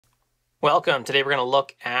Welcome. Today we're going to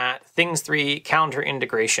look at Things 3 calendar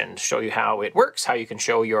integration to show you how it works, how you can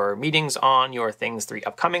show your meetings on your Things 3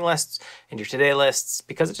 upcoming lists and your today lists,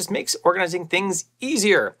 because it just makes organizing things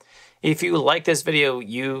easier. If you like this video,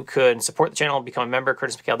 you could support the channel, become a member,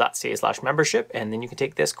 curtismchale.ca/membership, and then you can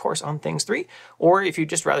take this course on Things 3. Or if you'd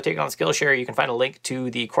just rather take it on SkillShare, you can find a link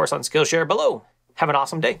to the course on SkillShare below. Have an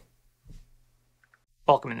awesome day.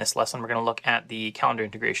 Welcome. In this lesson, we're going to look at the calendar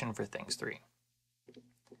integration for Things 3.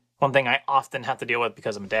 One thing I often have to deal with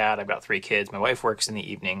because I'm a dad, I've got 3 kids, my wife works in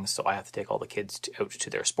the evenings, so I have to take all the kids out to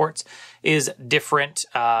their sports, is different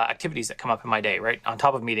activities that come up in my day, right? On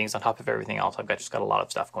top of meetings, on top of everything else, I've just got a lot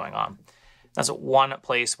of stuff going on. That's one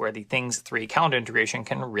place where the Things 3 calendar integration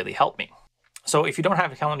can really help me. So if you don't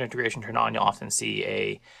have a calendar integration turned on, you'll often see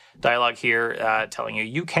a dialog here telling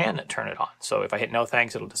you can turn it on. So if I hit no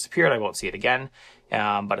thanks, it'll disappear and I won't see it again.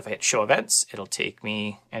 But if I hit show events, it'll take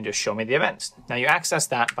me and just show me the events. Now you access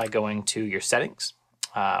that by going to your settings,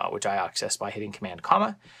 which I access by hitting Command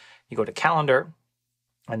comma. You go to calendar,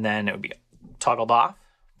 and then it would be toggled off,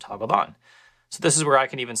 toggled on. So this is where I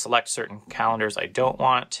can even select certain calendars I don't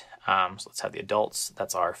want. So let's have the adults.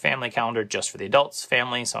 That's our family calendar just for the adults,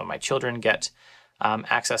 family. Some of my children get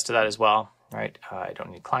access to that as well, right? I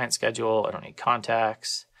don't need client schedule. I don't need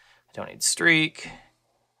contacts. I don't need streak.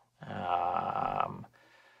 I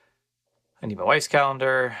need my wife's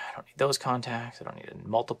calendar. I don't need those contacts. I don't need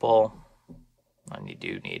multiple. I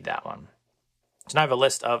do need that one. So now I have a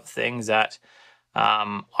list of things that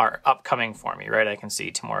are upcoming for me, right? I can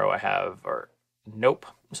see tomorrow I have, or nope.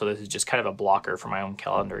 So this is just kind of a blocker for my own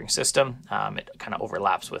calendaring system. It kind of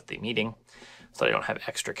overlaps with the meeting, so I don't have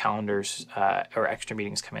extra calendars or extra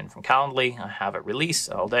meetings come in from Calendly. I have a release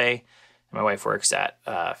all day, and my wife works at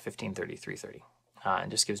 15:30, 3:30, and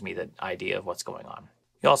just gives me the idea of what's going on.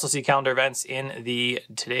 You also see calendar events in the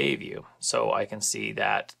Today view. So I can see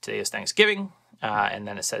that today is Thanksgiving, and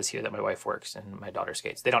then it says here that my wife works and my daughter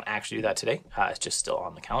skates. They don't actually do that today. It's just still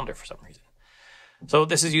on the calendar for some reason. So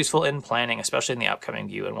this is useful in planning, especially in the upcoming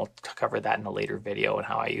view, and we'll cover that in a later video and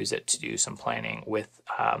how I use it to do some planning with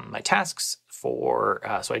my tasks for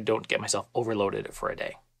so I don't get myself overloaded for a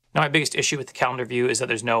day. Now, my biggest issue with the calendar view is that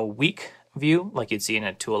there's no week view like you'd see in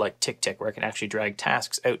a tool like TickTick, where I can actually drag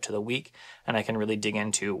tasks out to the week, and I can really dig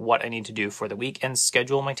into what I need to do for the week and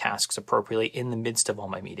schedule my tasks appropriately in the midst of all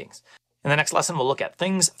my meetings. In the next lesson, we'll look at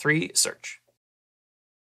Things 3 search.